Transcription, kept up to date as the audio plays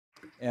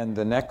And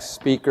the next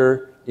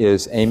speaker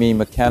is Amy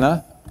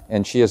McKenna,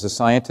 and she is a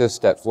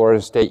scientist at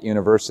Florida State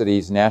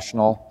University's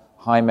National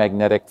High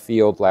Magnetic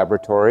Field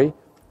Laboratory.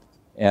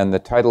 And the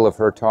title of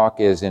her talk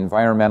is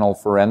Environmental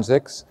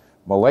Forensics: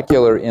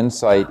 Molecular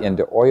Insight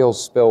into Oil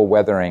Spill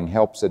Weathering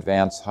Helps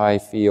Advance High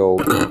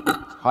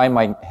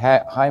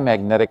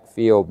Magnetic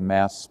Field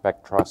Mass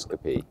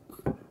Spectroscopy.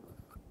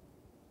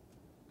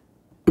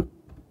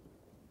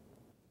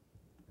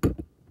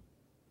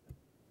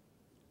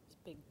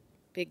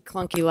 Big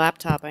clunky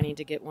laptop. I need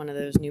to get one of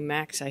those new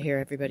Macs I hear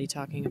everybody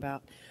talking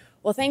about.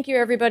 Well, thank you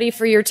everybody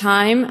for your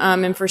time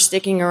and for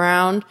sticking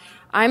around.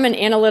 I'm an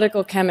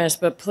analytical chemist,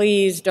 but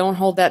please don't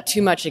hold that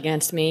too much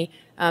against me.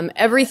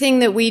 Everything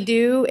that we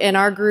do in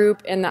our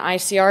group in the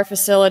ICR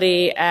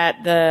facility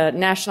at the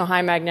National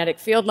High Magnetic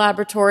Field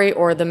Laboratory,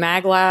 or the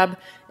Mag Lab,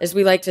 as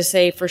we like to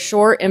say for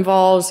short,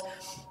 involves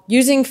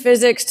using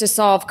physics to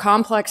solve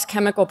complex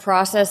chemical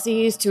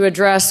processes to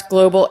address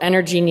global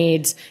energy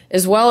needs,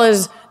 as well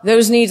as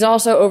those needs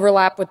also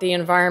overlap with the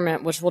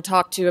environment, which we'll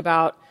talk to you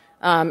about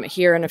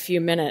here in a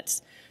few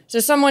minutes. So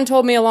someone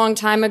told me a long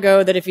time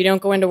ago that if you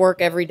don't go into work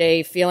every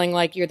day feeling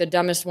like you're the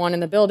dumbest one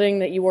in the building,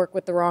 that you work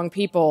with the wrong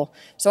people.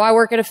 So I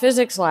work at a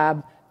physics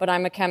lab, but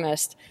I'm a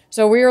chemist.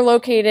 So we are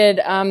located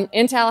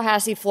in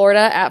Tallahassee,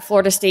 Florida, at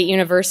Florida State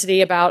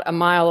University, about a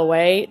mile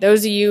away.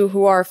 Those of you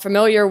who are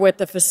familiar with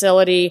the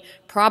facility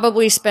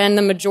probably spend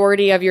the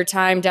majority of your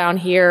time down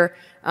here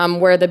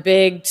where the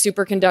big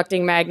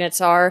superconducting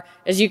magnets are.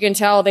 As you can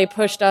tell, they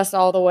pushed us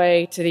all the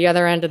way to the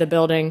other end of the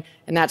building,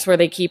 and that's where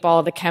they keep all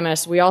of the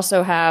chemists. We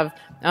also have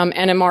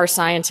NMR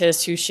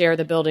scientists who share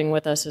the building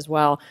with us as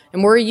well.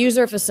 And we're a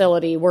user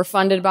facility. We're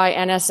funded by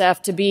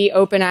NSF to be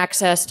open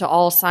access to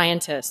all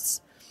scientists.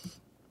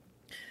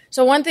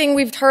 So one thing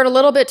we've heard a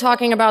little bit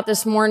talking about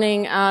this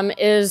morning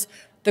is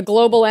the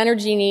global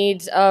energy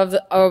needs of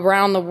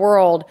around the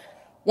world.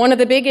 One of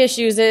the big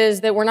issues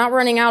is that we're not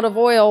running out of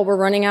oil. We're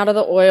running out of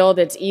the oil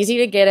that's easy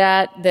to get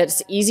at,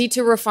 that's easy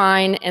to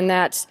refine, and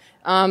that's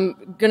going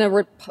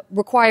to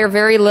require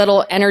very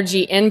little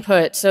energy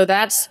input. So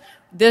that's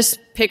this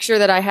picture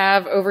that I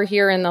have over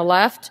here in the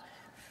left.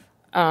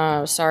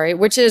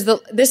 Which is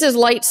this is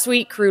light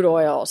sweet crude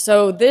oil.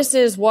 So this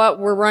is what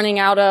we're running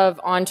out of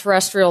on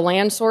terrestrial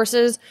land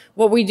sources.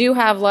 What we do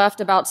have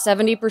left, about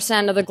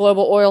 70% of the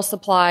global oil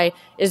supply,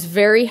 is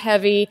very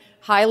heavy,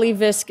 highly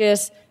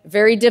viscous,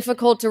 very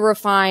difficult to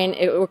refine.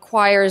 It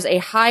requires a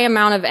high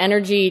amount of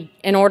energy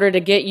in order to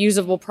get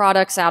usable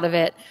products out of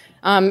it.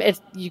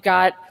 You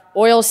got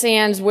oil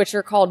sands, which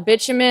are called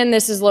bitumen.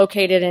 This is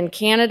located in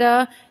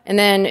Canada. And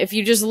then if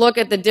you just look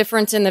at the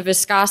difference in the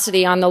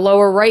viscosity on the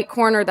lower right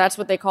corner, that's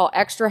what they call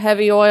extra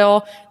heavy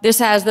oil. This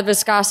has the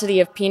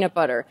viscosity of peanut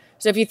butter.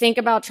 So if you think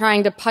about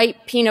trying to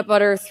pipe peanut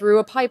butter through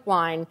a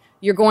pipeline,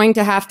 you're going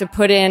to have to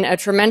put in a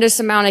tremendous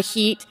amount of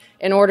heat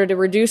in order to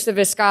reduce the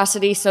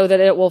viscosity so that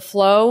it will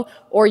flow,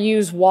 or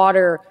use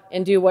water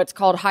and do what's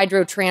called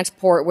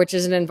hydrotransport, which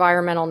is an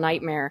environmental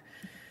nightmare.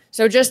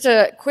 So just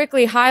to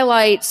quickly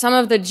highlight some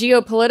of the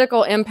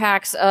geopolitical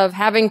impacts of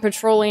having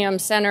petroleum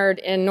centered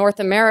in North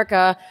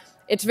America,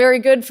 it's very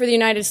good for the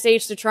United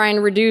States to try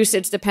and reduce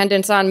its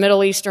dependence on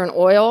Middle Eastern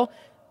oil.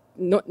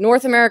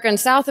 North America and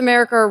South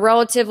America are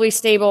relatively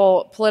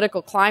stable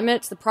political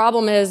climates. The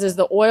problem is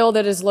the oil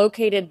that is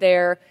located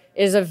there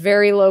is of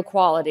very low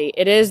quality.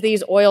 It is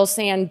these oil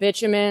sand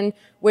bitumen,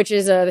 which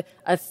is a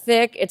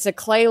thick, it's a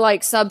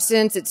clay-like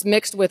substance. It's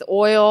mixed with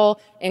oil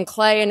and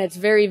clay, and it's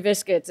very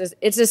viscous.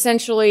 It's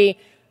essentially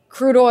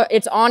crude oil.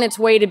 It's on its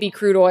way to be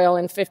crude oil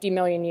in 50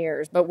 million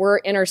years, but we're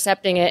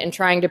intercepting it and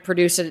trying to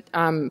produce it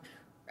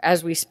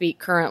as we speak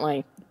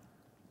currently.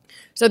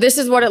 So this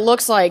is what it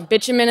looks like.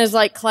 Bitumen is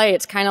like clay.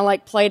 It's kind of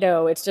like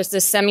Play-Doh. It's just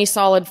a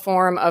semi-solid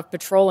form of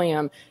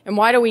petroleum. And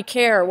why do we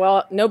care?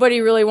 Well,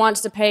 nobody really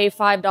wants to pay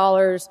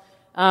 $5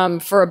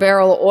 for a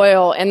barrel of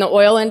oil, and the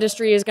oil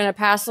industry is going to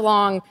pass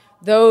along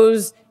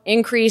those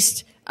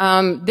increased,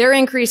 their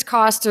increased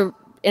costs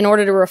in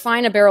order to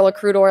refine a barrel of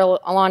crude oil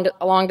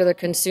along to the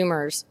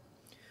consumers.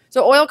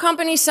 So oil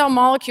companies sell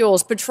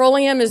molecules.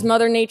 Petroleum is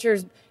Mother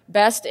Nature's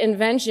best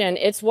invention.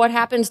 It's what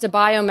happens to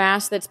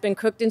biomass that's been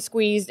cooked and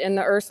squeezed in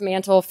the Earth's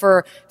mantle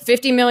for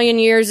 50 million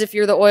years if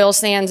you're the oil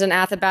sands in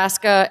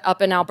Athabasca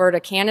up in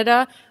Alberta,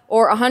 Canada,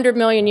 or 100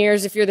 million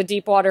years if you're the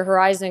Deepwater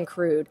Horizon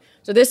crude.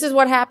 So this is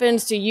what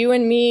happens to you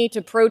and me,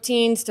 to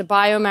proteins, to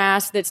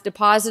biomass that's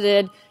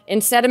deposited in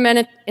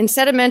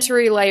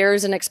sedimentary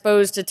layers and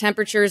exposed to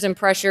temperatures and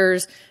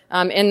pressures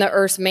in the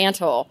Earth's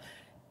mantle.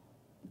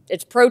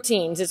 It's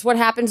proteins. It's what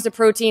happens to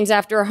proteins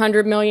after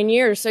 100 million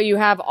years. So you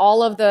have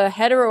all of the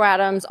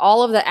heteroatoms,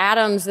 all of the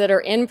atoms that are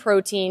in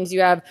proteins.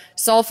 You have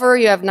sulfur,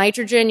 you have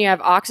nitrogen, you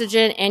have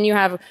oxygen, and you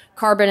have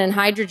carbon and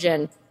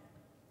hydrogen.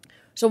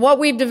 So what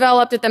we've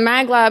developed at the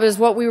Mag Lab is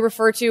what we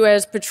refer to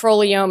as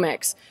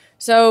petroleomics.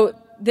 So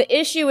the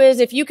issue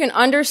is, if you can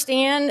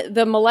understand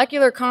the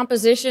molecular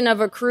composition of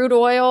a crude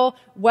oil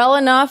well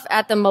enough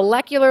at the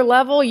molecular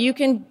level, you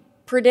can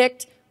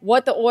predict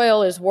what the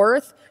oil is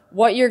worth,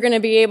 what you're going to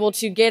be able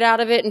to get out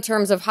of it in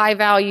terms of high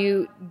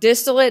value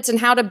distillates, and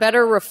how to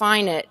better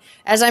refine it.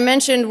 As I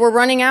mentioned, we're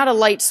running out of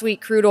light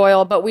sweet crude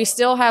oil, but we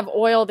still have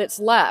oil that's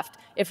left.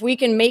 If we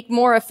can make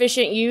more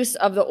efficient use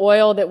of the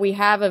oil that we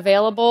have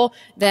available,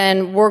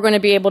 then we're going to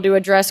be able to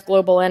address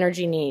global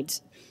energy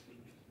needs.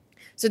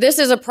 So this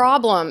is a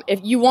problem. If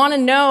you want to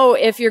know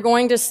if you're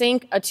going to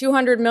sink a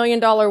 $200 million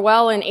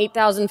well in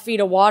 8,000 feet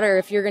of water,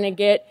 if you're going to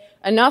get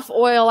enough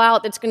oil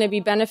out that's going to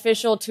be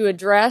beneficial to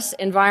address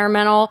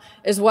environmental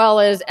as well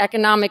as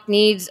economic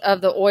needs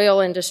of the oil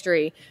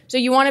industry. So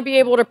you want to be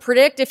able to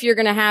predict if you're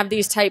going to have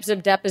these types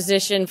of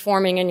deposition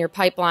forming in your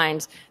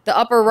pipelines. The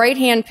upper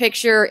right-hand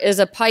picture is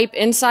a pipe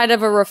inside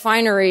of a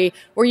refinery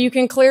where you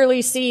can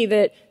clearly see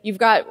that you've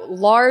got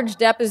large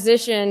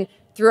deposition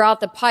throughout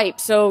the pipe.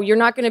 So you're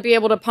not going to be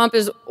able to pump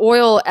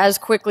oil as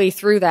quickly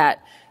through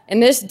that.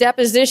 And this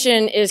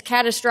deposition is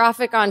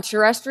catastrophic on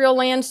terrestrial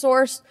land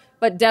source,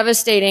 but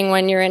devastating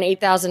when you're in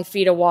 8,000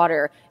 feet of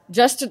water.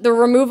 Just the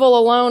removal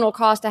alone will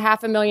cost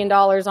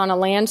 $500,000 on a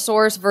land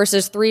source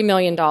versus $3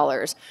 million.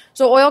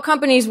 So oil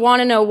companies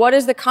want to know what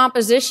is the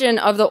composition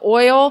of the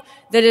oil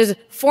that is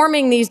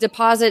forming these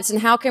deposits, and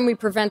how can we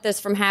prevent this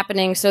from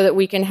happening so that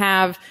we can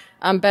have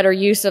better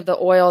use of the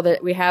oil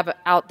that we have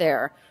out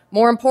there.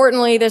 More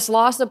importantly, this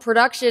loss of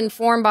production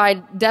formed by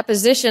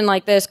deposition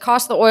like this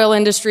costs the oil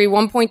industry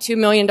 $1.2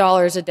 million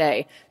a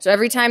day. So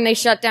every time they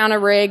shut down a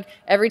rig,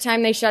 every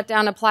time they shut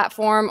down a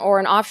platform or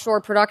an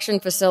offshore production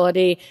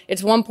facility,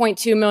 it's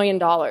 $1.2 million.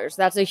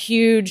 That's a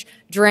huge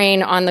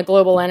drain on the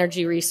global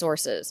energy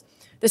resources.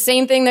 The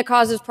same thing that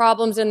causes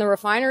problems in the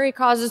refinery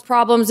causes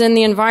problems in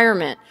the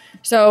environment.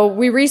 So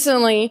we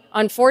recently,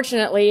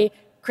 unfortunately,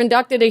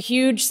 conducted a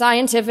huge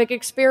scientific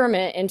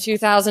experiment in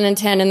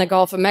 2010 in the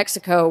Gulf of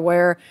Mexico,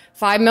 where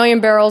 5 million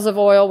barrels of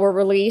oil were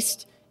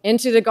released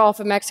into the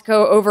Gulf of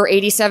Mexico over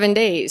 87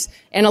 days.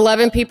 And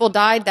 11 people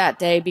died that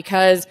day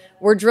because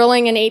we're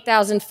drilling in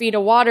 8,000 feet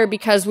of water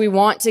because we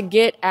want to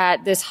get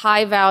at this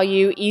high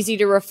value, easy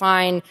to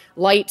refine,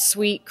 light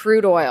sweet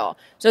crude oil.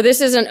 So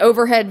this is an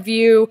overhead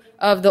view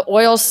of the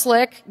oil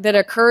slick that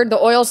occurred. The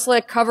oil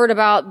slick covered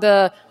about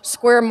the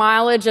square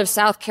mileage of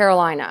South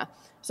Carolina.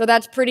 So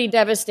that's pretty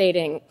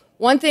devastating.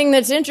 One thing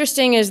that's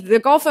interesting is the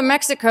Gulf of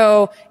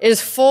Mexico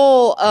is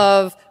full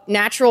of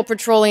natural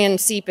petroleum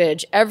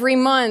seepage. Every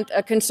month,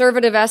 a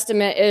conservative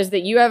estimate is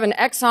that you have an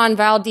Exxon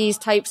Valdez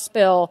type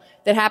spill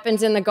that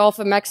happens in the Gulf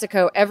of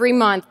Mexico every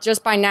month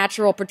just by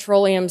natural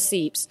petroleum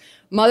seeps.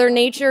 Mother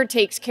Nature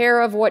takes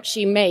care of what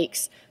she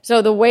makes.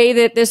 So the way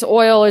that this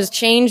oil is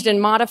changed and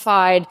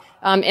modified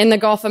in the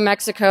Gulf of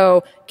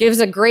Mexico gives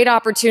a great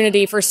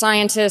opportunity for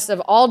scientists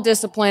of all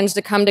disciplines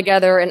to come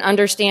together and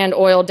understand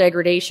oil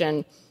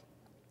degradation.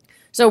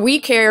 So we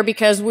care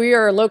because we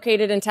are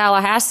located in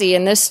Tallahassee,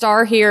 and this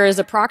star here is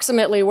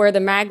approximately where the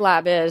Mag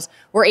Lab is.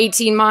 We're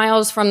 18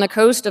 miles from the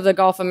coast of the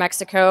Gulf of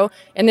Mexico,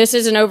 and this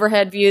is an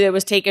overhead view that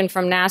was taken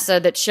from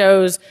NASA that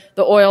shows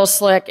the oil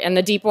slick, and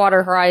the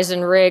Deepwater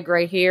Horizon rig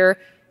right here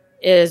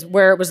is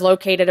where it was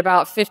located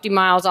about 50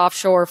 miles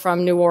offshore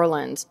from New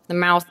Orleans, the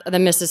mouth of the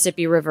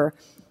Mississippi River.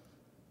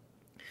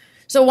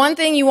 So one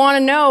thing you want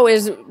to know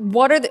is who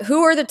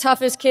are the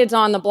toughest kids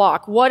on the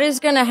block? What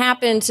is going to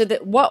happen to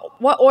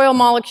what oil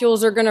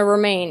molecules are going to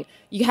remain?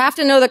 You have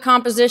to know the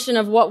composition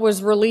of what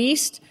was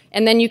released,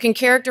 and then you can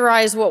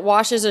characterize what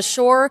washes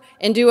ashore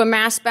and do a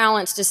mass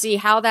balance to see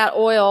how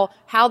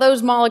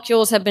those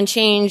molecules have been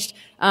changed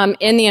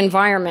in the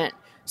environment.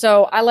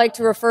 So I like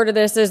to refer to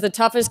this as the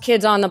toughest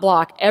kids on the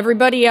block.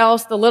 Everybody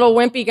else, the little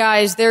wimpy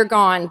guys, they're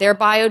gone. They're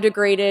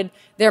biodegraded.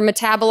 They're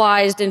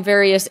metabolized in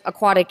various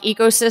aquatic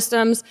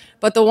ecosystems.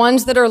 But the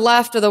ones that are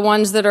left are the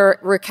ones that are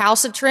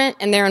recalcitrant,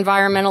 and they're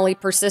environmentally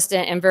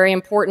persistent and very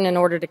important in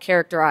order to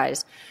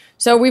characterize.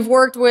 So we've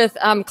worked with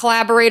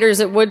collaborators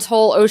at Woods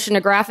Hole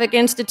Oceanographic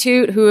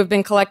Institute who have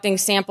been collecting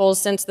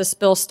samples since the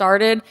spill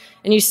started.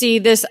 And you see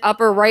this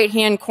upper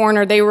right-hand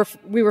corner,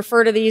 we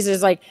refer to these as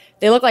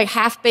they look like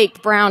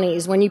half-baked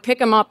brownies. When you pick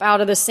them up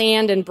out of the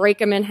sand and break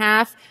them in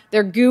half,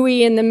 they're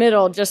gooey in the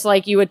middle, just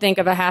like you would think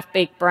of a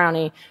half-baked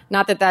brownie.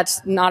 Not that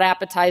that's not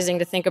appetizing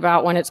to think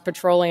about when it's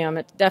petroleum.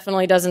 It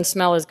definitely doesn't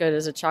smell as good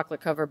as a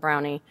chocolate-covered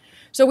brownie.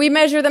 So we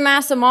measure the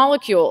mass of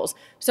molecules.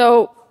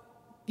 So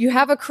you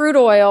have a crude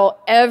oil.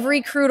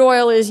 Every crude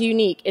oil is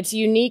unique. It's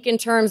unique in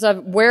terms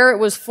of where it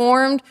was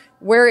formed,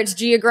 where its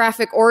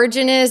geographic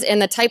origin is,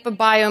 and the type of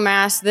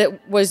biomass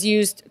that was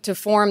used to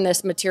form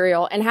this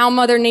material, and how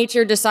Mother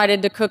Nature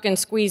decided to cook and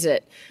squeeze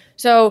it.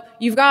 So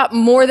you've got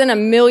more than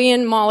 1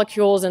 million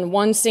molecules in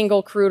one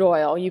single crude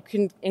oil. You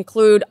can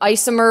include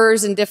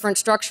isomers and different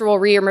structural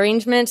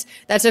rearrangements.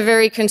 That's a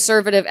very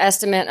conservative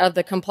estimate of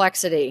the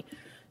complexity.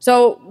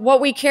 So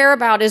what we care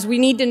about is we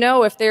need to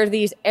know if there are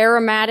these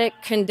aromatic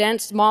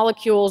condensed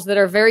molecules that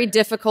are very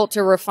difficult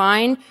to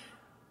refine.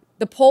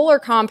 The polar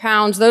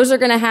compounds, those are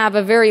going to have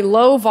a very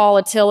low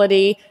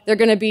volatility. They're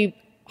going to be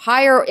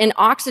higher in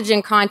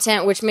oxygen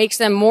content, which makes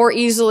them more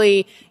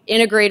easily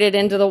integrated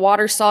into the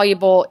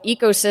water-soluble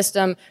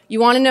ecosystem. You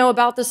want to know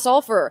about the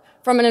sulfur.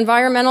 From an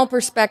environmental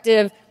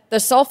perspective, the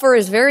sulfur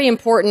is very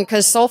important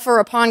because sulfur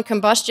upon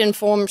combustion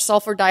forms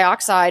sulfur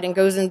dioxide and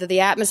goes into the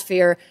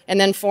atmosphere and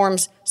then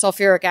forms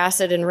sulfuric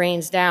acid and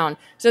rains down.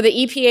 So the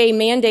EPA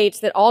mandates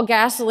that all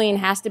gasoline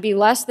has to be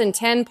less than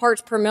 10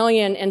 parts per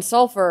million in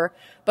sulfur,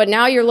 but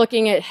now you're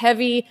looking at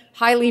heavy,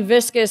 highly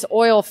viscous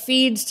oil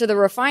feeds to the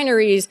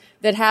refineries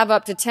that have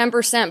up to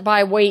 10%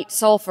 by weight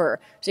sulfur.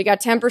 So you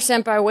got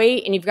 10% by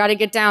weight and you've got to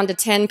get down to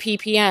 10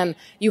 ppm.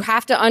 You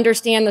have to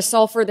understand the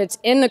sulfur that's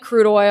in the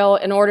crude oil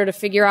in order to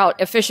figure out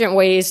efficient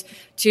ways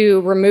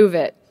to remove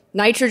it.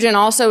 Nitrogen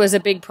also is a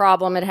big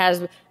problem. It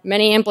has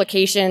many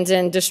implications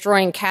in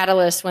destroying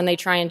catalysts when they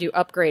try and do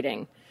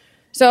upgrading.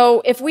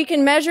 So if we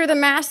can measure the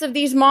mass of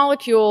these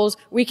molecules,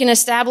 we can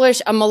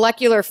establish a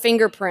molecular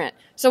fingerprint.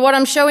 So what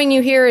I'm showing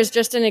you here is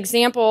just an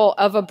example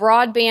of a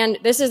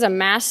broadband. This is a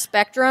mass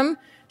spectrum.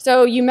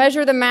 So you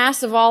measure the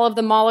mass of all of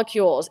the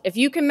molecules. If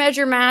you can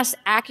measure mass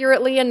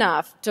accurately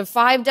enough to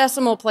 5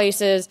 decimal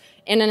places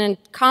in a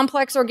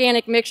complex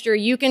organic mixture,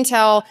 you can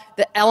tell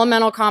the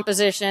elemental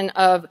composition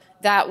of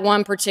that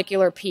one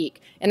particular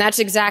peak. And that's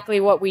exactly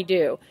what we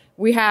do.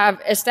 We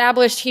have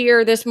established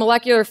here this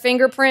molecular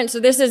fingerprint. So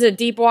this is a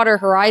Deepwater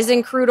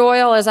Horizon crude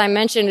oil. As I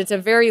mentioned, it's a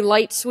very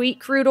light, sweet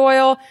crude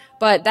oil,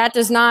 but that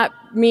does not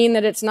mean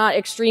that it's not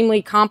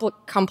extremely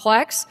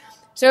complex.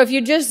 So if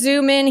you just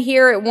zoom in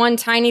here at one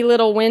tiny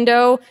little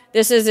window,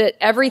 this is at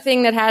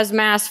everything that has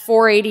mass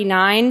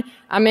 489.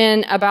 I'm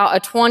in about a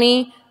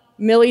 20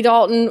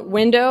 millidalton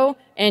window,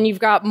 and you've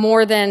got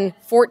more than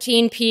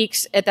 14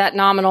 peaks at that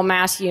nominal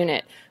mass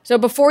unit. So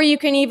before you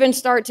can even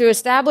start to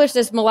establish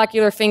this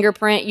molecular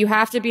fingerprint, you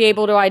have to be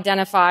able to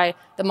identify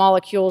the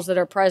molecules that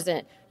are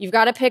present. You've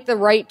got to pick the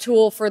right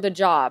tool for the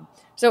job.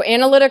 So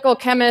analytical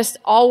chemists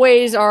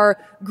always are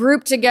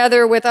grouped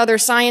together with other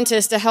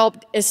scientists to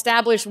help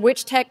establish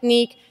which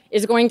technique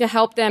is going to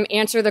help them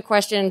answer the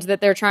questions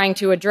that they're trying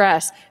to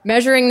address.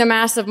 Measuring the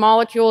mass of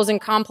molecules in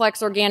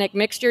complex organic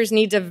mixtures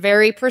needs a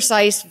very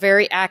precise,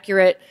 very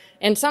accurate,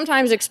 and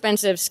sometimes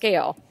expensive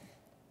scale.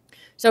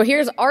 So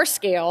here's our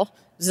scale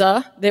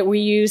that we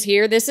use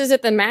here. This is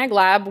at the Mag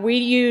Lab. We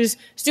use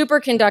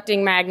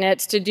superconducting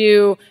magnets to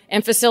do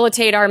and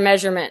facilitate our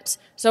measurements.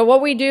 So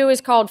what we do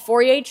is called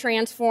Fourier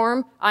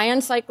transform, ion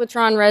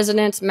cyclotron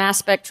resonance, mass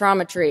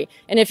spectrometry.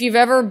 And if you've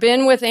ever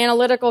been with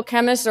analytical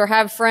chemists or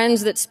have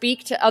friends that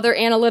speak to other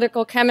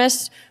analytical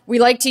chemists, we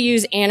like to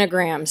use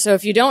anagrams. So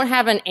if you don't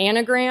have an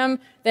anagram,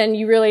 then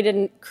you really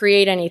didn't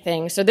create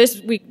anything. So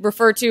this we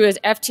refer to as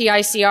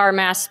FTICR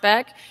mass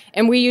spec,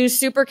 and we use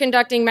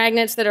superconducting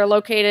magnets that are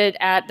located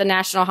at the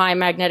National High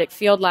Magnetic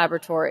Field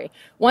Laboratory.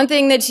 One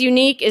thing that's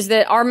unique is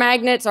that our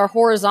magnets are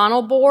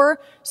horizontal bore.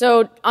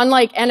 So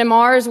unlike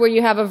NMRs where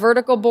you have a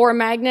vertical bore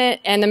magnet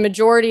and the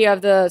majority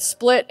of the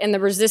split and the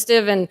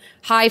resistive and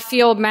high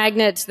field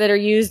magnets that are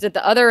used at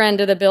the other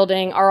end of the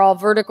building are all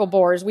vertical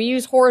bores. We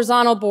use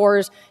horizontal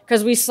bores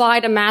because we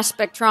slide a mass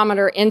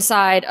spectrometer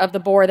inside of the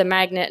bore of the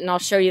magnet, and I'll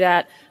show you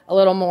that a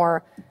little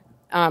more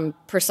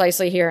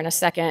precisely here in a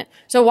second.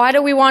 So why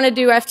do we want to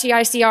do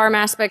FTICR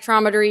mass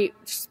spectrometry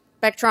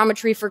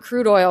for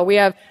crude oil? We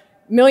have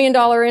 $1 million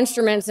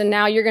instruments, and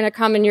now you're going to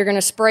come and you're going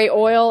to spray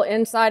oil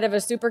inside of a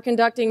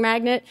superconducting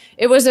magnet.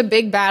 It was a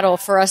big battle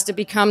for us to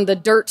become the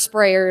dirt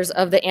sprayers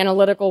of the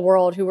analytical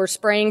world who were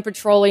spraying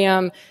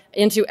petroleum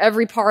into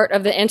every part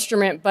of the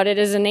instrument, but it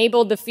has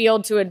enabled the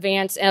field to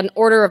advance an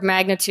order of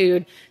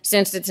magnitude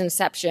since its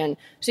inception.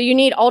 So you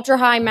need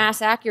ultra-high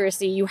mass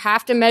accuracy. You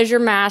have to measure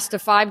mass to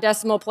 5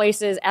 decimal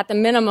places at the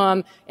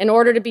minimum in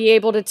order to be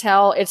able to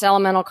tell its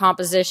elemental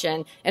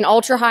composition, and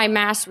ultra-high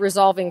mass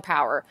resolving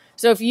power.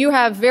 So if you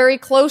have very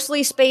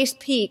closely spaced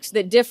peaks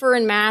that differ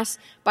in mass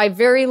by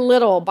very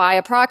little, by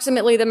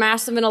approximately the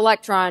mass of an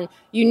electron,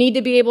 you need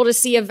to be able to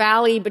see a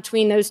valley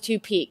between those two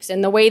peaks.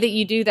 And the way that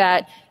you do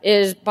that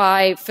is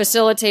by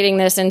facilitating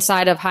this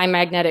inside of high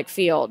magnetic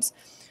fields.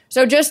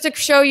 So just to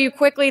show you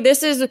quickly,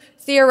 this is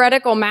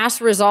theoretical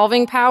mass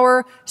resolving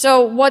power. So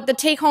what the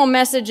take-home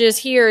message is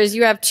here is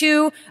you have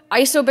 2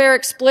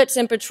 isobaric splits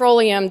in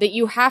petroleum that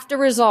you have to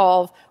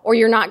resolve, or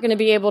you're not going to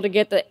be able to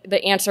get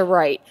the answer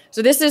right.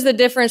 So this is the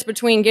difference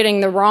between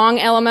getting the wrong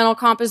elemental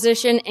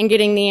composition and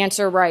getting the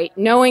answer right,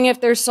 knowing if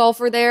there's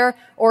sulfur there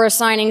or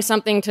assigning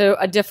something to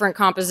a different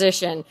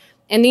composition.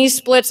 And these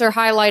splits are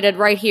highlighted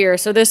right here.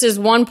 So this is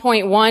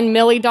 1.1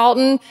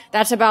 millidalton.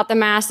 That's about the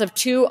mass of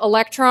 2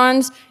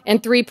 electrons,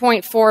 and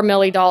 3.4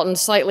 millidalton,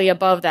 slightly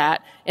above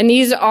that. And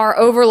these are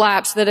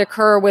overlaps that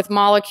occur with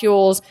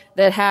molecules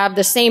that have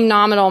the same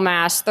nominal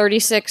mass,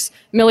 36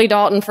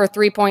 millidalton for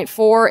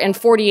 3.4 and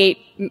 48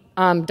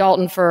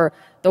 dalton for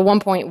the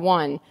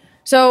 1.1.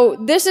 So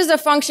this is a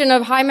function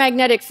of high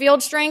magnetic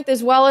field strength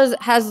as well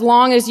as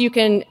long as you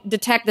can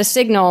detect the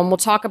signal, and we'll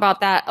talk about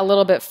that a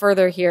little bit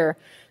further here.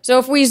 So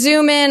if we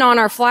zoom in on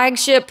our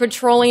flagship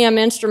petroleum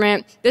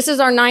instrument, this is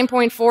our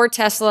 9.4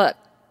 Tesla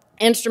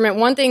instrument.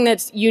 One thing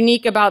that's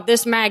unique about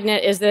this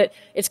magnet is that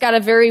it's got a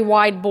very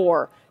wide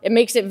bore. It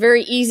makes it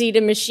very easy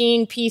to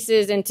machine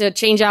pieces and to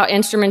change out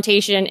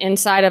instrumentation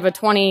inside of a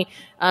 20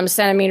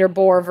 centimeter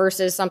bore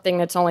versus something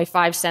that's only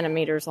 5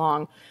 centimeters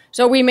long.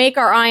 So we make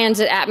our ions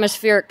at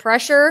atmospheric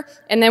pressure,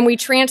 and then we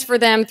transfer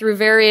them through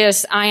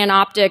various ion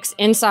optics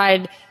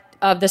inside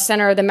of the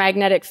center of the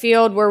magnetic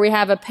field, where we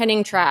have a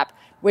pinning trap,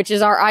 which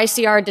is our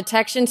ICR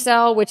detection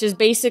cell, which is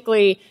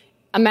basically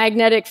a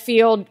magnetic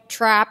field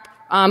trap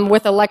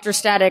with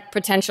electrostatic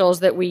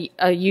potentials that we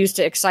use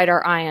to excite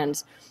our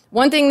ions.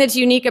 One thing that's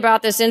unique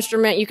about this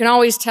instrument, you can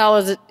always tell,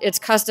 is it's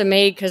custom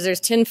made because there's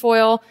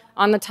tinfoil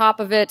on the top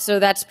of it, so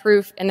that's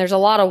proof, and there's a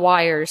lot of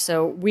wires.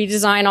 So we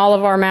design all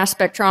of our mass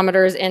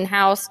spectrometers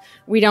in-house.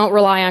 We don't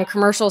rely on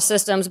commercial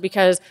systems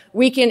because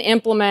we can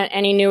implement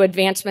any new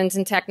advancements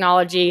in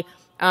technology.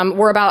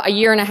 We're about a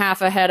year and a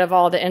half ahead of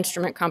all the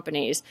instrument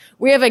companies.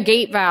 We have a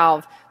gate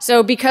valve.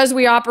 So because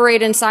we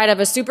operate inside of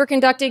a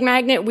superconducting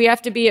magnet, we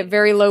have to be at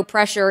very low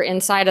pressure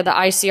inside of the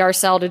ICR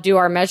cell to do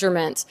our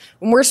measurements.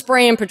 When we're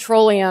spraying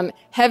petroleum,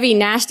 heavy,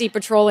 nasty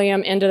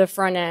petroleum into the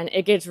front end,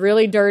 it gets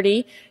really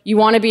dirty. You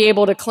want to be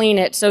able to clean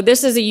it. So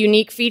this is a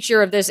unique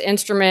feature of this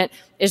instrument,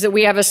 is that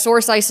we have a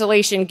source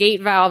isolation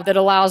gate valve that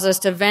allows us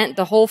to vent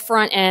the whole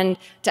front end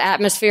to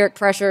atmospheric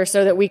pressure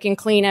so that we can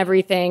clean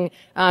everything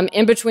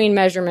in between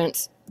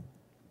measurements.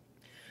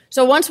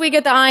 So once we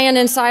get the ion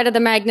inside of the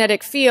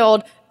magnetic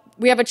field,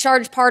 we have a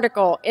charged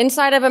particle.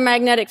 Inside of a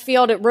magnetic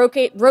field, it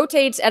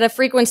rotates at a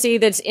frequency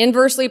that's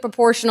inversely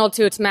proportional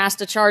to its mass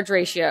to charge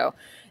ratio.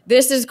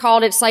 This is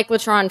called its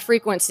cyclotron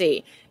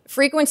frequency.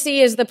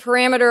 Frequency is the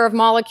parameter of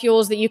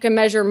molecules that you can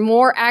measure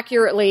more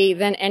accurately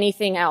than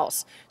anything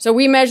else. So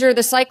we measure the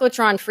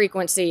cyclotron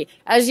frequency.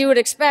 As you would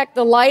expect,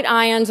 the light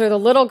ions, or the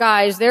little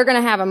guys, they're going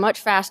to have a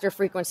much faster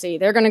frequency.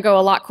 They're going to go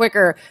a lot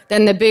quicker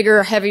than the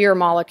bigger, heavier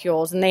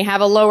molecules, and they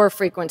have a lower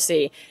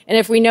frequency. And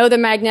if we know the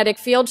magnetic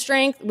field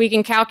strength, we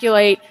can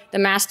calculate the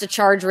mass to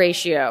charge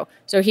ratio.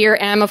 So here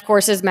M, of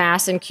course, is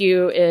mass, and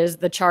Q is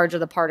the charge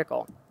of the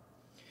particle.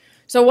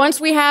 So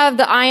once we have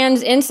the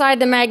ions inside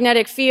the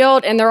magnetic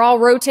field and they're all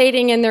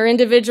rotating in their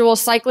individual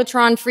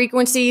cyclotron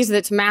frequencies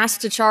that's mass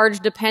to charge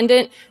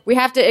dependent, we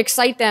have to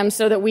excite them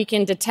so that we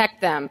can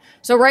detect them.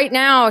 So right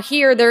now,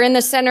 here, they're in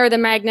the center of the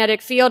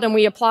magnetic field, and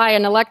we apply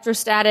an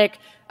electrostatic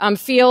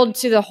field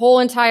to the whole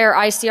entire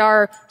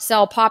ICR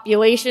cell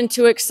population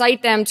to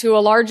excite them to a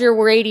larger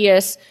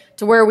radius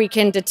to where we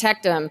can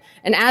detect them.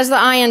 And as the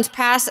ions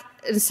pass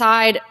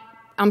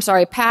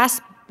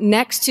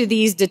next to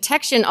these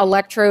detection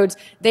electrodes,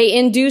 they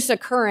induce a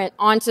current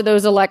onto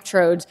those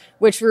electrodes,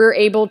 which we're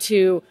able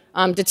to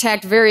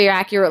detect very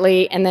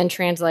accurately and then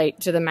translate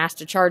to the mass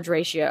to charge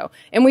ratio.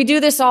 And we do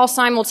this all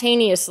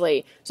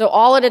simultaneously, so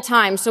all at a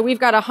time. So we've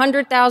got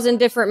 100,000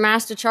 different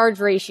mass to charge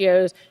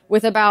ratios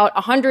with about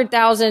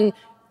 100,000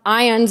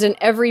 ions in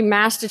every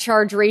mass to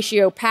charge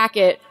ratio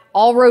packet,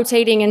 all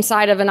rotating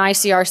inside of an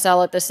ICR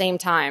cell at the same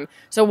time.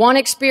 So one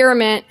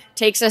experiment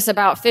takes us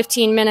about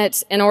 15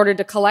 minutes in order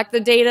to collect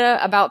the data,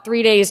 about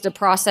 3 days to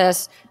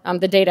process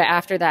the data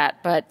after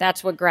that. But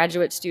that's what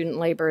graduate student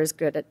labor is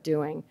good at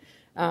doing.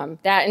 That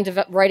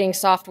and writing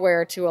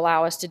software to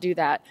allow us to do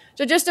that.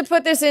 So just to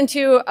put this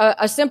into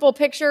a simple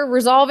picture,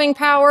 resolving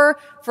power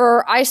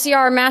for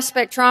ICR mass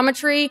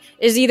spectrometry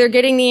is either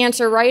getting the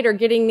answer right or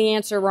getting the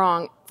answer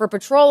wrong. For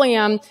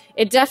petroleum,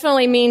 it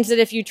definitely means that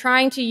if you're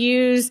trying to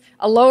use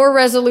a lower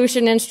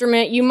resolution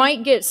instrument, you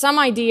might get some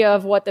idea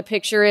of what the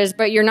picture is,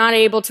 but you're not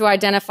able to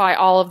identify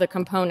all of the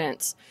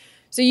components.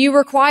 So you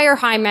require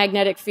high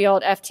magnetic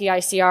field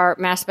FTICR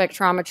mass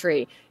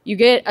spectrometry. You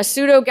get a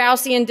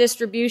pseudo-Gaussian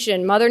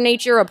distribution. Mother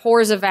Nature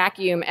abhors a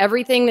vacuum.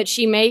 Everything that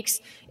she makes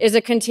is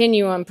a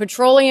continuum.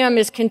 Petroleum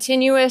is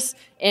continuous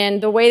in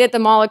the way that the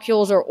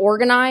molecules are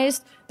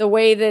organized, the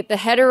way that the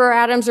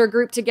heteroatoms are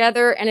grouped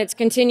together, and it's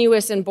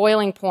continuous in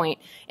boiling point.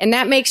 And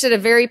that makes it a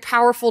very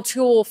powerful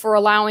tool for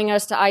allowing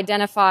us to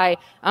identify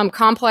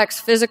complex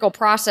physical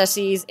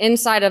processes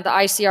inside of the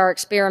ICR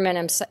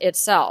experiment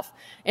itself.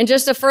 And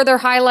just to further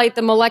highlight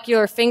the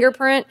molecular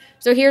fingerprint,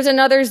 so here's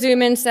another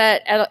zoom-in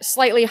set at a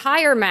slightly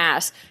higher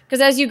mass,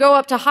 because as you go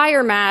up to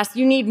higher mass,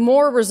 you need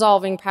more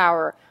resolving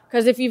power,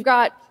 because if you've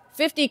got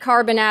 50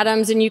 carbon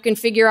atoms and you can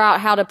figure out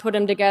how to put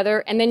them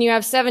together, and then you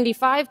have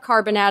 75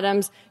 carbon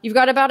atoms, you've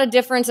got about a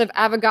difference of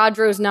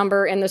Avogadro's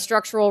number in the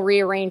structural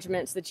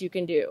rearrangements that you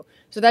can do.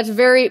 So that's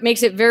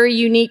makes it very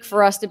unique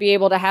for us to be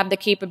able to have the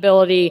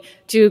capability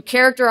to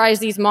characterize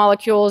these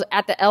molecules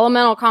at the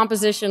elemental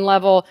composition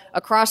level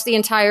across the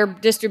entire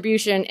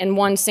distribution in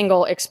one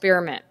single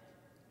experiment.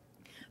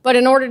 But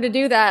in order to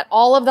do that,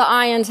 all of the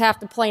ions have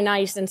to play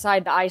nice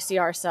inside the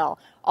ICR cell.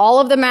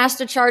 All of the mass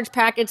to charge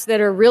packets that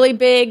are really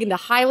big, the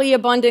highly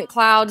abundant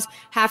clouds,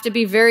 have to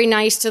be very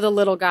nice to the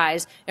little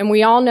guys. And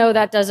we all know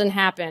that doesn't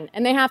happen.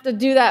 And they have to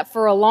do that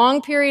for a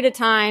long period of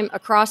time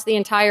across the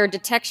entire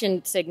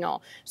detection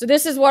signal. So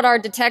this is what our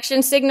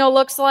detection signal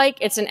looks like.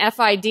 It's an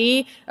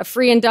FID, a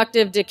free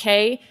inductive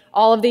decay.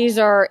 All of these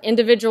are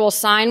individual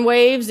sine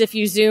waves if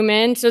you zoom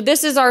in. So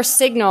this is our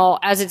signal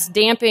as it's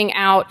damping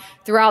out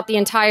throughout the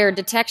entire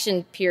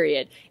detection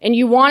period. And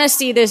you want to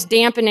see this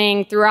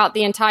dampening throughout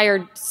the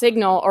entire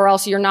signal, or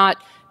else you're not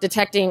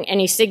detecting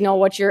any signal.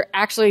 What you're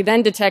actually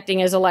then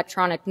detecting is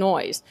electronic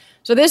noise.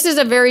 So this is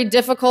a very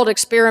difficult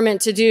experiment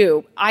to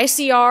do.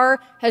 ICR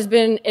has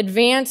been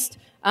advanced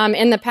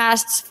in the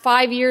past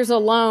 5 years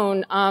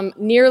alone,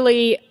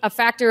 nearly a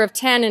factor of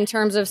 10 in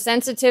terms of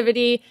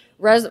sensitivity,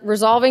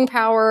 resolving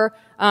power,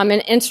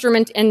 and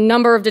instrument and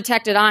number of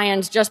detected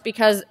ions, just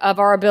because of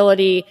our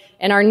ability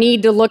and our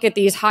need to look at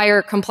these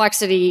higher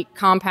complexity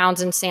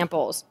compounds and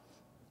samples.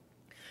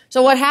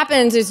 So what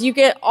happens is you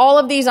get all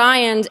of these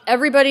ions,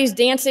 everybody's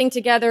dancing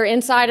together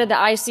inside of the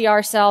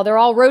ICR cell. They're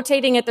all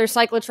rotating at their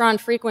cyclotron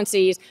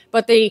frequencies,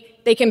 but they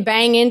can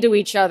bang into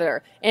each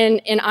other. And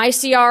in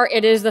ICR,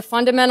 it is the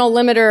fundamental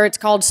limiter. It's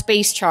called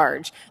space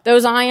charge.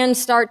 Those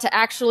ions start to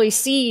actually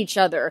see each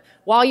other.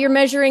 While you're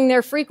measuring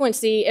their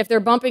frequency, if they're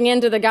bumping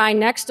into the guy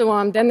next to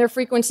them, then their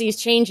frequency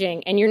is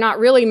changing, and you're not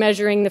really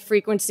measuring the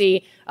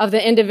frequency of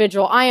the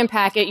individual ion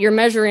packet. You're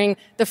measuring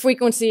the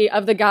frequency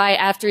of the guy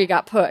after he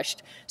got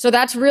pushed. So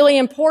that's really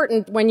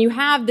important when you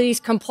have these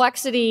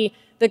complexity,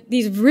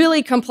 these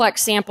really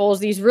complex samples,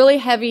 these really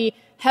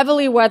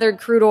heavily weathered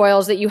crude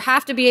oils, that you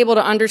have to be able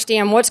to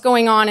understand what's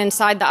going on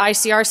inside the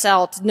ICR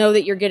cell to know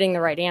that you're getting the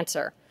right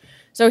answer.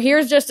 So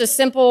here's just a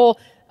simple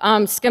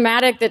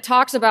schematic that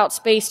talks about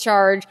space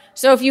charge.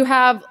 So if you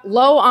have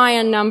low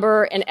ion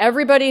number and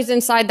everybody's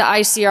inside the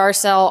ICR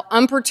cell,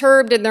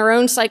 unperturbed in their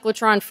own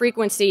cyclotron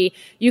frequency,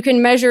 you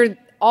can measure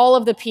all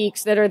of the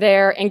peaks that are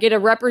there and get a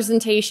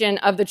representation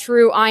of the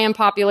true ion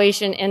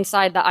population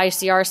inside the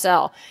ICR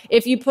cell.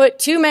 If you put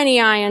too many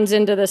ions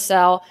into the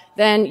cell,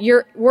 then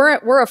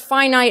we're a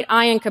finite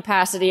ion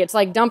capacity. It's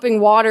like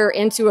dumping water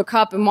into a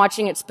cup and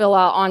watching it spill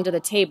out onto the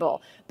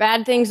table.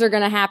 Bad things are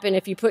going to happen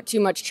if you put too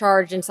much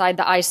charge inside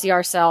the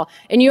ICR cell,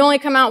 and you only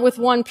come out with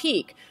one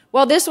peak.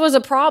 Well, this was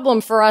a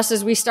problem for us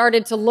as we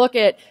started to look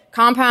at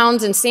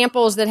compounds and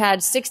samples that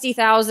had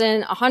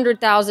 60,000,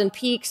 100,000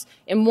 peaks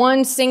in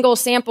one single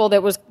sample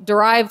that was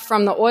derived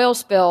from the oil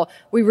spill.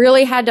 We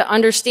really had to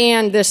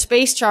understand the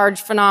space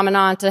charge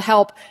phenomenon to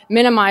help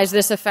minimize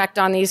this effect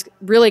on these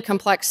really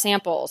complex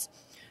samples.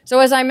 So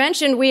as I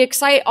mentioned, we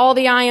excite all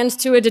the ions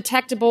to a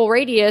detectable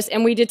radius,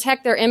 and we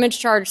detect their image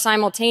charge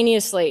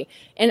simultaneously.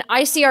 In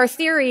ICR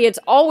theory, it's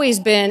always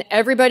been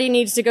everybody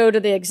needs to go to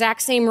the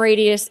exact same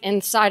radius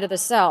inside of the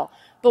cell.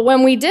 But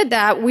when we did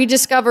that, we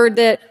discovered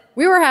that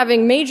we were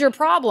having major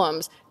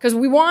problems because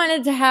we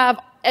wanted to have,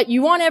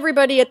 you want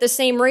everybody at the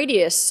same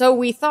radius, so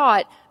we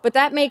thought, but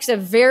that makes a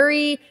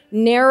very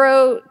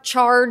narrow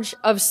charge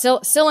of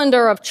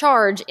cylinder of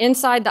charge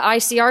inside the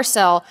ICR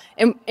cell,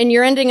 and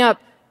you're ending up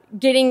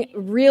getting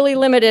really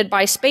limited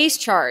by space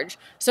charge.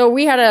 So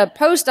we had a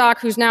postdoc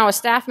who's now a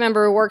staff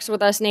member who works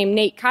with us named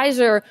Nate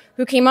Kaiser,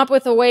 who came up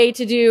with a way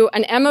to do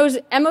an M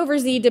over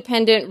Z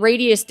dependent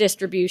radius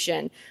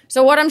distribution.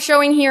 So what I'm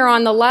showing here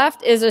on the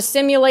left is a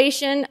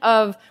simulation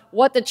of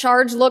what the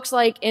charge looks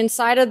like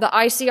inside of the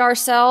ICR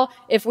cell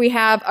if we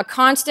have a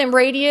constant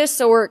radius,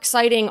 so we're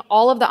exciting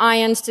all of the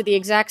ions to the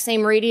exact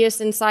same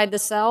radius inside the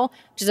cell,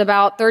 which is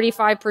about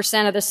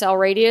 35% of the cell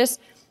radius.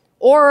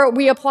 Or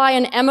we apply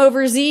an M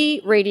over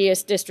Z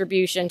radius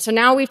distribution. So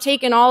now we've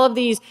taken all of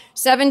these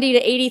 70 to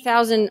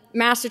 80,000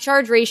 mass to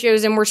charge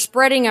ratios and we're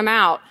spreading them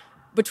out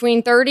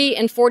between 30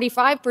 and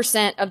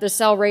 45% of the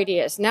cell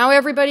radius. Now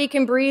everybody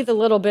can breathe a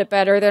little bit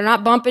better. They're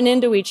not bumping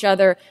into each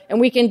other, and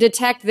we can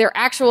detect their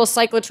actual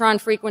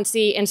cyclotron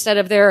frequency instead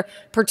of their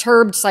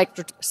perturbed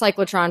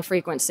cyclotron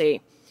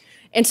frequency.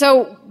 And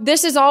so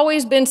this has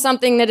always been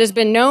something that has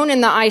been known in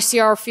the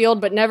ICR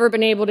field but never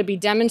been able to be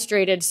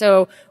demonstrated.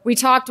 So we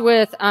talked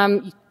with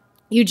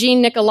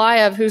Eugene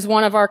Nikolaev, who's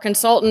one of our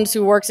consultants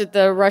who works at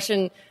the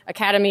Russian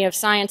Academy of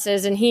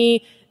Sciences, and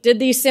he did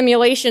these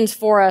simulations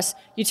for us.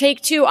 You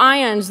take two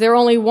ions, they're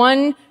only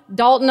 1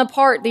 Dalton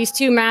apart, these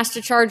two mass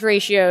to charge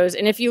ratios.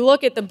 And if you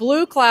look at the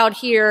blue cloud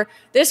here,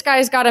 this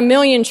guy's got 1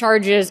 million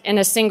charges in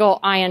a single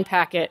ion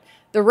packet.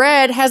 The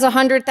red has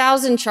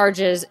 100,000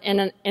 charges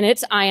in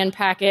its ion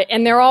packet,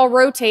 and they're all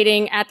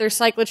rotating at their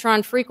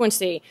cyclotron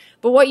frequency.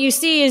 But what you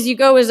see as you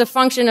go as a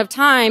function of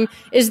time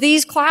is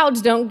these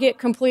clouds don't get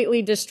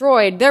completely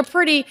destroyed. They're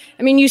pretty,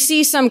 I mean, you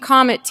see some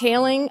comet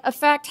tailing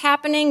effect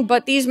happening,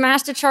 but these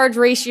mass to charge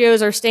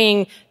ratios are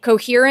staying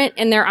coherent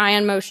in their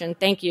ion motion.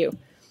 Thank you.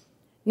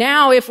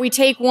 Now, if we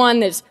take one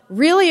that's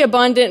really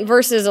abundant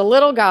versus a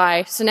little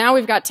guy, so now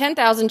we've got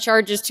 10,000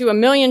 charges to 1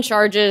 million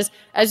charges.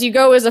 As you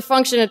go as a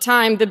function of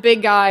time, the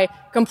big guy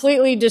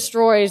completely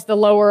destroys the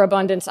lower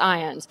abundance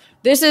ions.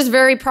 This is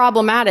very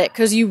problematic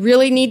because you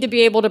really need to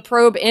be able to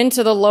probe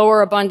into the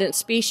lower abundance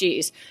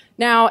species.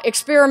 Now,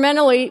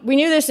 experimentally, we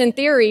knew this in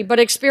theory, but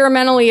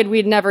experimentally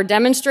we'd never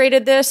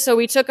demonstrated this, so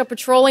we took a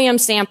petroleum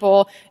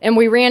sample and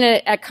we ran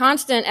it at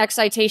constant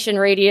excitation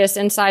radius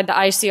inside the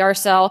ICR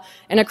cell,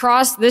 and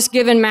across this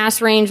given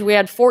mass range we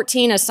had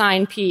 14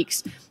 assigned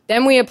peaks.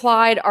 Then we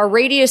applied our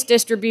radius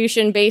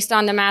distribution based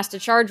on the mass to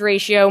charge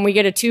ratio, and we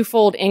get a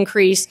 2-fold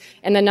increase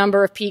in the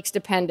number of peaks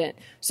dependent.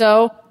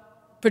 So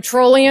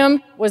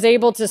petroleum was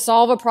able to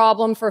solve a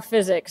problem for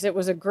physics. It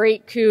was a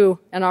great coup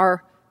in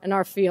our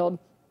field.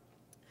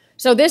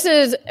 So this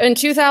is, in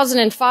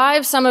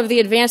 2005, some of the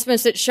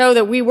advancements that show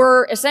that we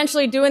were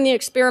essentially doing the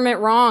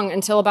experiment wrong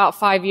until about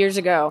 5 years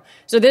ago.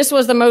 So this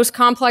was the most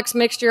complex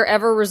mixture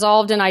ever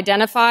resolved and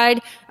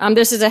identified.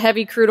 This is a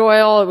heavy crude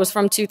oil. It was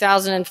from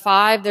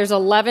 2005. There's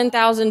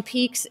 11,000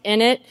 peaks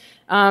in it,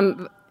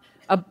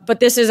 but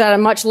this is at a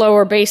much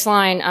lower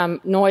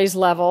baseline noise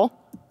level.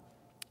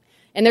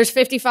 And there's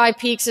 55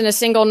 peaks in a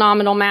single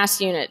nominal mass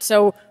unit.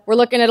 So we're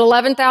looking at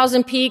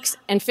 11,000 peaks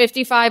and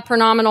 55 per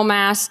nominal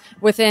mass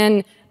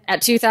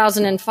at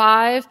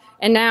 2005.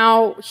 And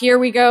now here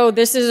we go.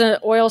 This is an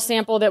oil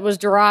sample that was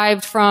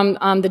derived from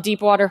the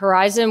Deepwater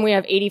Horizon. We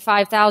have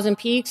 85,000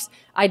 peaks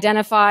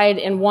identified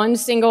in one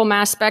single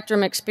mass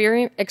spectrum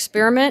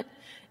experiment.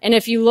 And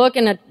if you look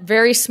in a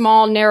very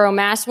small, narrow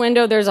mass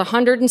window, there's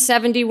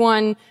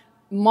 171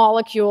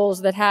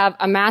 molecules that have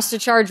a mass to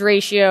charge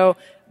ratio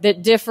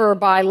that differ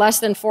by less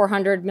than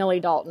 400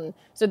 millidalton.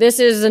 So this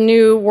is a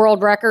new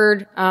world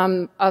record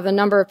of the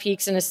number of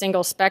peaks in a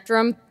single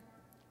spectrum.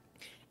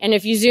 And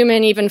if you zoom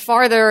in even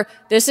farther,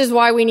 this is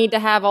why we need to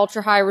have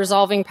ultra-high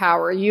resolving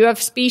power. You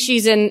have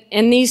species in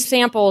these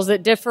samples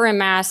that differ in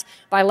mass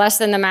by less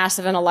than the mass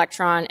of an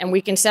electron, and we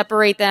can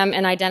separate them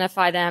and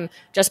identify them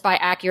just by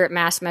accurate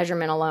mass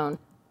measurement alone.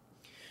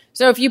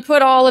 So if you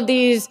put all of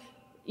these,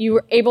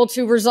 you're able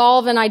to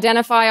resolve and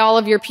identify all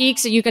of your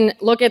peaks. So you can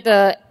look at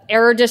the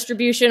error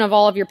distribution of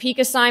all of your peak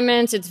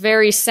assignments. It's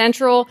very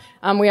central.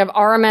 We have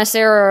RMS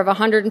error of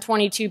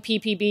 122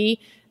 ppb.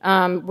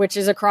 Which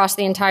is across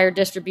the entire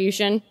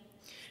distribution.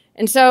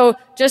 And so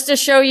just to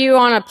show you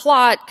on a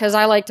plot, because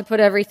I like to put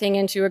everything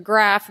into a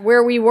graph,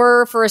 where we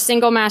were for a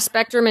single mass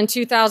spectrum in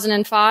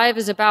 2005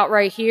 is about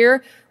right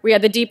here. We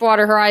had the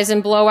Deepwater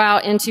Horizon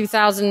blowout in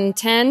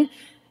 2010,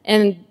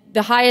 and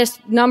the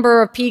highest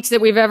number of peaks that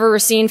we've ever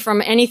seen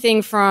from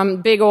anything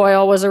from big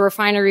oil was a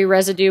refinery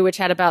residue, which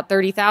had about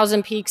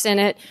 30,000 peaks in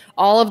it.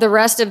 All of the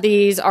rest of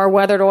these are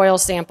weathered oil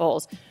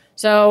samples.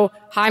 So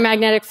high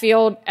magnetic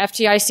field,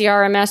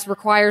 FTIC-RMS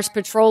requires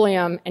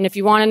petroleum. And if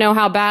you want to know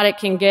how bad it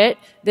can get,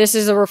 this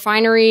is a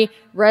refinery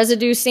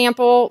residue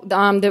sample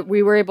that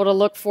we were able to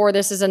look for.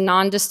 This is a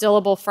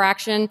non-distillable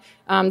fraction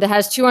that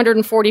has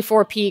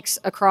 244 peaks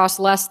across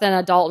less than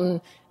a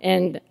Dalton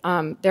in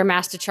their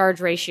mass to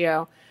charge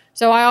ratio.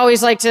 So I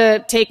always like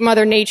to take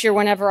Mother Nature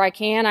whenever I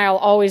can. I'll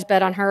always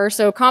bet on her.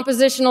 So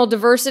compositional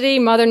diversity,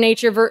 Mother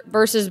Nature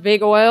versus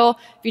big oil,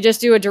 if you just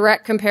do a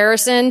direct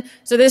comparison.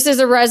 So this is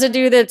a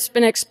residue that's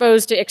been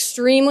exposed to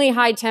extremely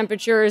high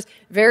temperatures,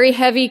 very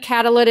heavy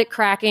catalytic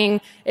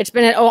cracking. It's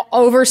been at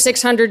over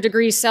 600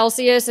 degrees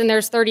Celsius, and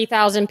there's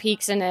 30,000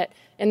 peaks in it.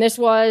 And this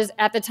was,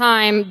 at the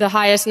time, the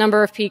highest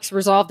number of peaks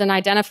resolved and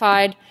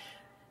identified.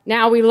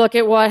 Now we look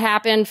at what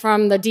happened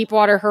from the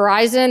Deepwater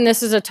Horizon.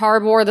 This is a tar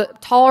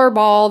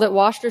ball that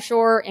washed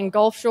ashore in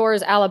Gulf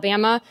Shores,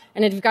 Alabama,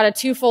 and it's got a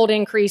twofold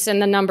increase in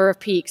the number of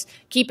peaks.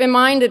 Keep in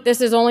mind that this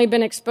has only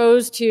been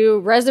exposed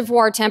to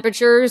reservoir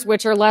temperatures,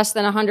 which are less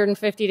than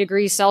 150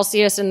 degrees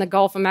Celsius in the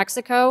Gulf of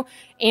Mexico,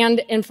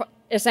 and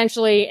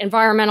essentially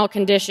environmental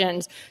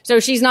conditions. So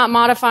she's not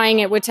modifying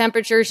it with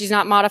temperature, she's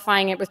not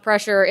modifying it with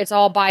pressure, it's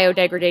all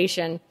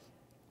biodegradation.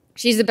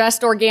 She's the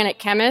best organic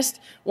chemist.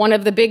 One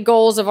of the big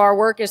goals of our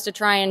work is to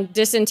try and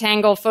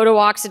disentangle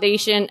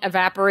photooxidation,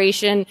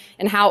 evaporation,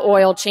 and how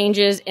oil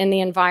changes in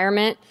the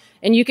environment.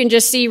 And you can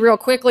just see real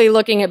quickly,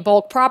 looking at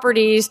bulk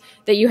properties,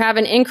 that you have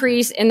an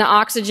increase in the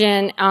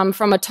oxygen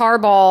from a tar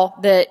ball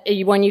that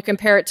when you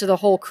compare it to the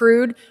whole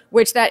crude,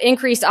 which that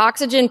increased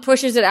oxygen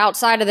pushes it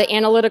outside of the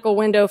analytical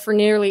window for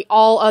nearly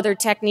all other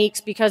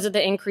techniques because of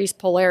the increased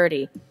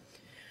polarity.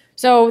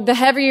 So the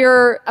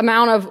heavier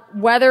amount of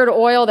weathered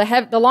oil,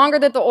 the longer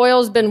that the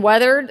oil's been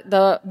weathered,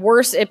 the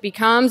worse it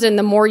becomes, and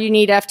the more you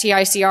need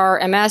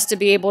FTIC-RMS to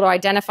be able to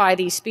identify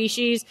these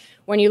species.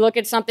 When you look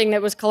at something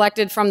that was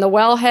collected from the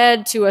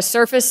wellhead to a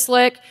surface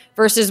slick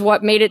versus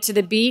what made it to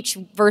the beach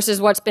versus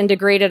what's been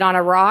degraded on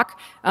a rock,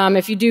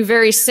 if you do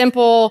very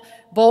simple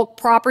bulk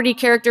property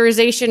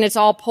characterization, it's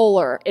all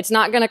polar. It's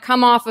not going to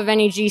come off of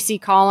any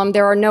GC column.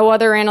 There are no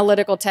other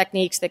analytical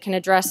techniques that can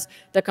address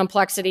the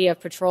complexity of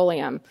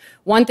petroleum.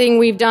 One thing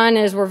we've done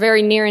is we're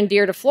very near and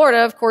dear to Florida,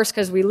 of course,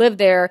 because we live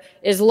there,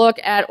 is look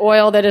at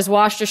oil that is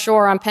washed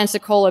ashore on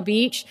Pensacola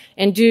Beach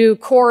and do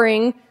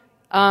coring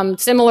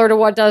similar to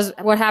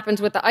what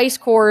happens with the ice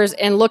cores,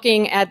 and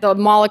looking at the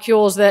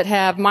molecules that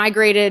have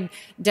migrated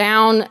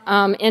down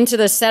into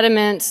the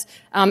sediments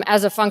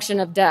as a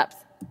function of depth.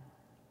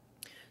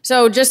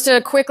 So just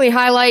to quickly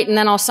highlight, and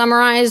then I'll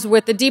summarize,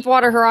 with the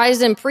Deepwater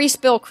Horizon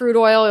pre-spill crude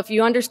oil, if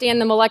you understand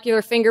the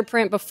molecular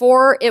fingerprint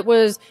before it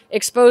was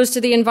exposed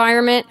to the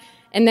environment,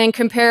 and then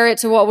compare it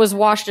to what was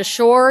washed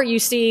ashore, you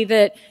see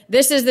that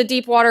this is the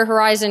Deepwater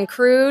Horizon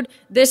crude.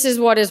 This is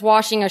what is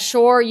washing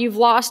ashore. You've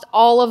lost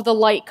all of the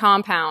light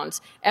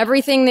compounds.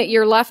 Everything that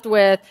you're left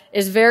with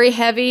is very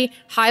heavy,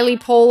 highly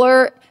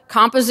polar,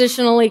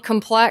 compositionally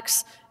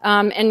complex,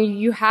 and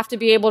you have to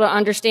be able to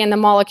understand the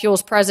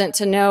molecules present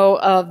to know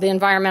of the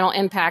environmental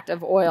impact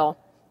of oil.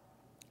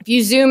 If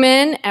you zoom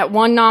in at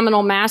 1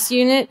 nominal mass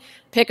unit,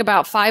 pick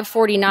about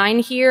 549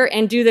 here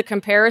and do the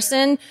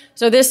comparison.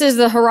 So this is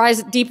the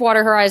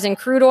Deepwater Horizon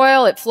crude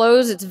oil. It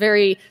flows. It's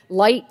very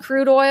light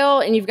crude oil,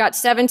 and you've got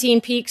 17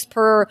 peaks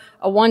per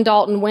a 1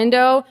 Dalton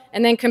window.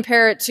 And then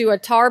compare it to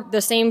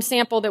the same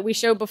sample that we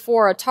showed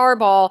before, a tar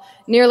ball.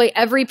 Nearly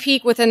every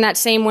peak within that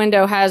same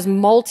window has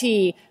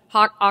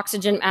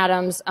multi-oxygen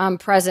atoms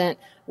present.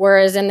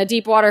 Whereas in the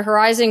Deepwater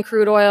Horizon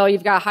crude oil,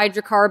 you've got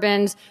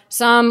hydrocarbons,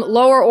 some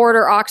lower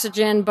order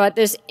oxygen, but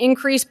this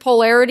increased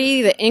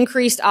polarity, the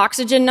increased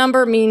oxygen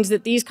number, means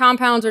that these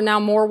compounds are now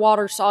more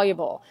water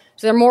soluble.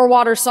 So they're more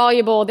water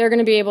soluble, they're going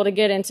to be able to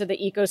get into the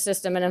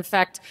ecosystem and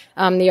affect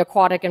the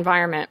aquatic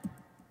environment.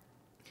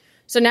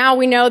 So now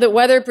we know that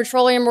weathered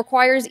petroleum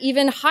requires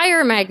even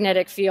higher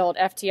magnetic field,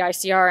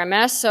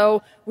 FTICRMS.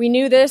 So we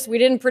knew this. We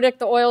didn't predict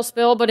the oil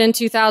spill, but in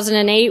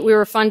 2008, we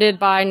were funded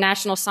by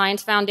National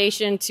Science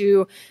Foundation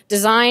to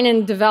design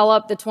and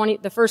develop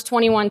the first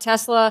 21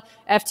 Tesla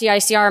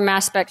FTICR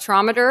mass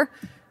spectrometer.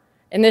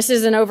 And this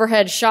is an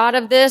overhead shot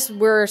of this.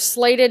 We're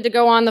slated to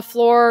go on the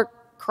floor,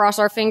 cross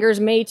our fingers,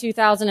 May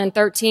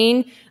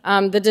 2013.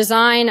 The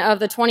design of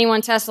the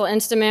 21 Tesla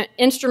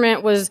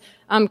instrument was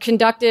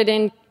conducted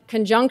in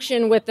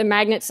conjunction with the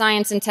Magnet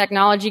Science and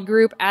Technology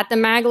Group at the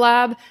Mag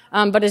Lab,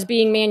 but is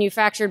being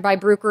manufactured by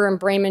Bruker in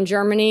Bremen,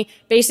 Germany,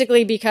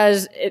 basically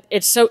because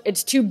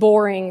it's too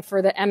boring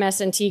for the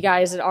MS&T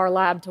guys at our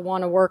lab to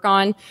want to work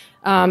on.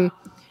 And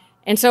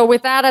so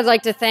with that, I'd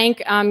like to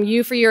thank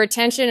you for your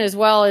attention, as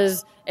well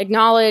as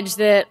acknowledge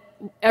that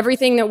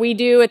everything that we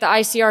do at the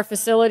ICR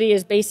facility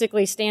is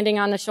basically standing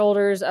on the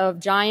shoulders of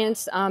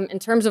giants in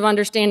terms of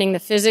understanding the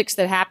physics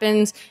that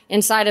happens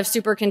inside of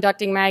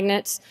superconducting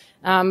magnets.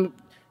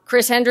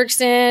 Chris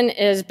Hendrickson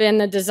has been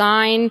the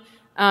design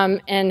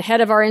and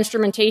head of our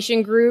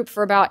instrumentation group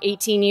for about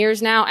 18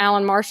 years now.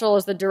 Alan Marshall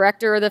is the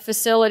director of the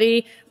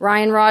facility.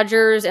 Ryan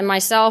Rogers and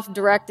myself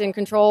direct and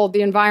control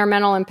the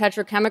environmental and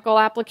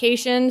petrochemical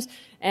applications,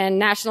 and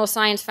National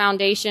Science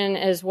Foundation,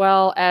 as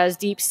well as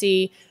Deep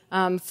Sea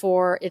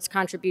for its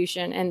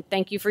contribution. And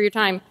thank you for your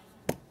time.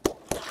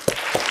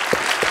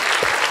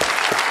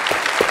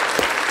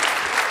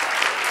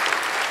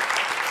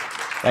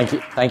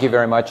 Thank you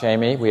very much,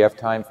 Amy. We have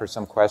time for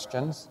some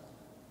questions.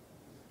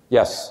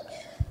 Yes.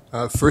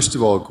 First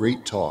of all,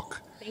 great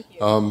talk. Thank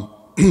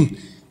you.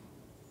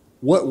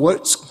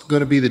 What's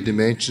going to be the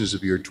dimensions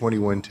of your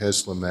 21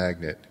 Tesla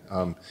magnet,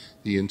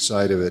 the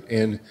inside of it?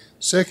 And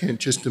second,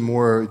 just a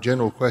more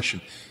general question.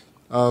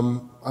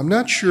 I'm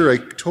not sure,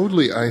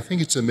 I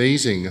think it's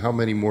amazing how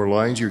many more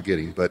lines you're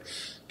getting, but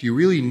do you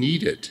really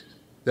need it?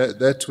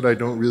 That's what I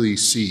don't really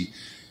see.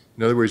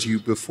 In other words,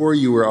 before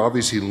you were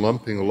obviously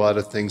lumping a lot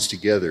of things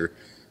together,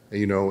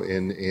 you know,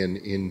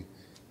 and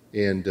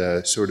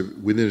sort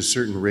of within a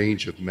certain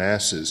range of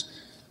masses.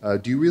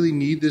 Do you really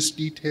need this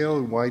detail,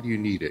 and why do you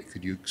need it?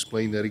 Could you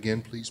explain that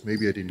again, please?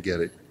 Maybe I didn't get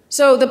it.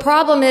 So the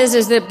problem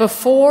is that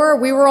before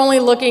we were only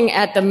looking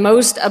at the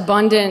most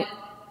abundant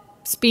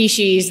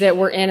species that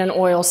were in an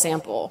oil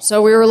sample.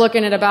 So we were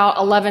looking at about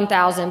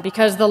 11,000,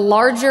 because the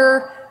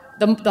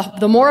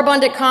more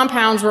abundant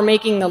compounds were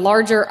making the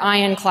larger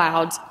ion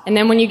clouds. And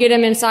then when you get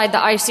them inside the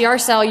ICR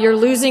cell, you're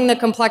losing the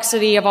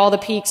complexity of all the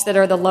peaks that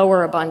are the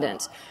lower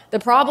abundance. The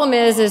problem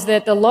is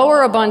that the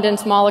lower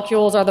abundance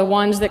molecules are the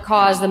ones that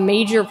cause the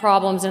major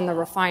problems in the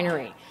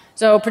refinery.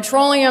 So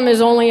petroleum is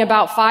only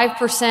about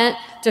 5%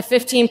 to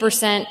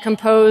 15%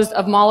 composed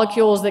of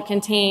molecules that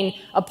contain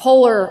a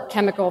polar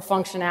chemical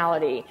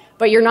functionality.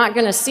 But you're not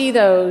going to see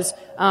those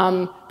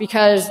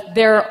because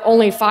they're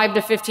only 5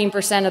 to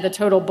 15% of the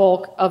total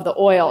bulk of the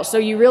oil. So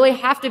you really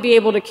have to be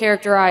able to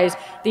characterize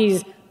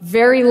these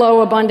very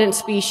low abundant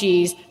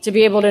species to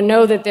be able to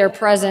know that they're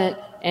present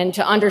and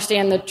to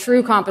understand the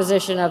true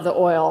composition of the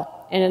oil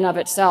in and of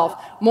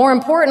itself. More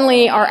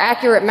importantly, our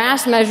accurate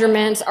mass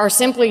measurements are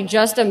simply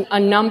just a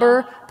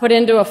number put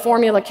into a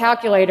formula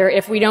calculator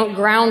if we don't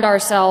ground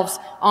ourselves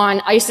on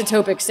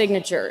isotopic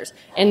signatures.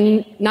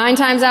 And 9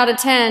 times out of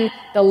 10,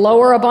 the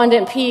lower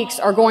abundant peaks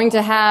are going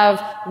to have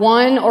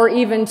 1 or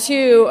even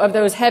 2 of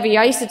those heavy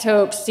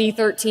isotopes,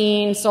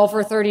 C13,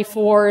 sulfur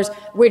 34s,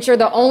 which are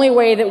the only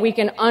way that we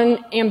can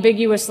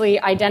unambiguously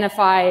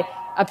identify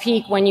a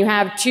peak. When you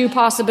have 2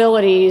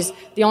 possibilities,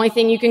 the only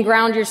thing you can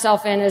ground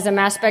yourself in as a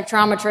mass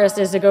spectrometrist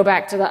is to go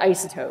back to the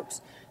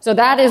isotopes. So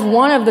that is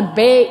one of the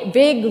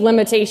big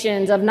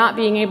limitations of not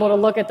being able to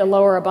look at the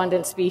lower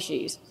abundant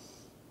species.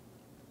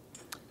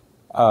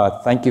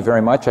 Thank you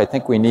very much. I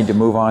think we need to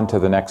move on to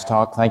the next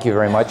talk. Thank you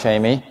very much,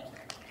 Amy.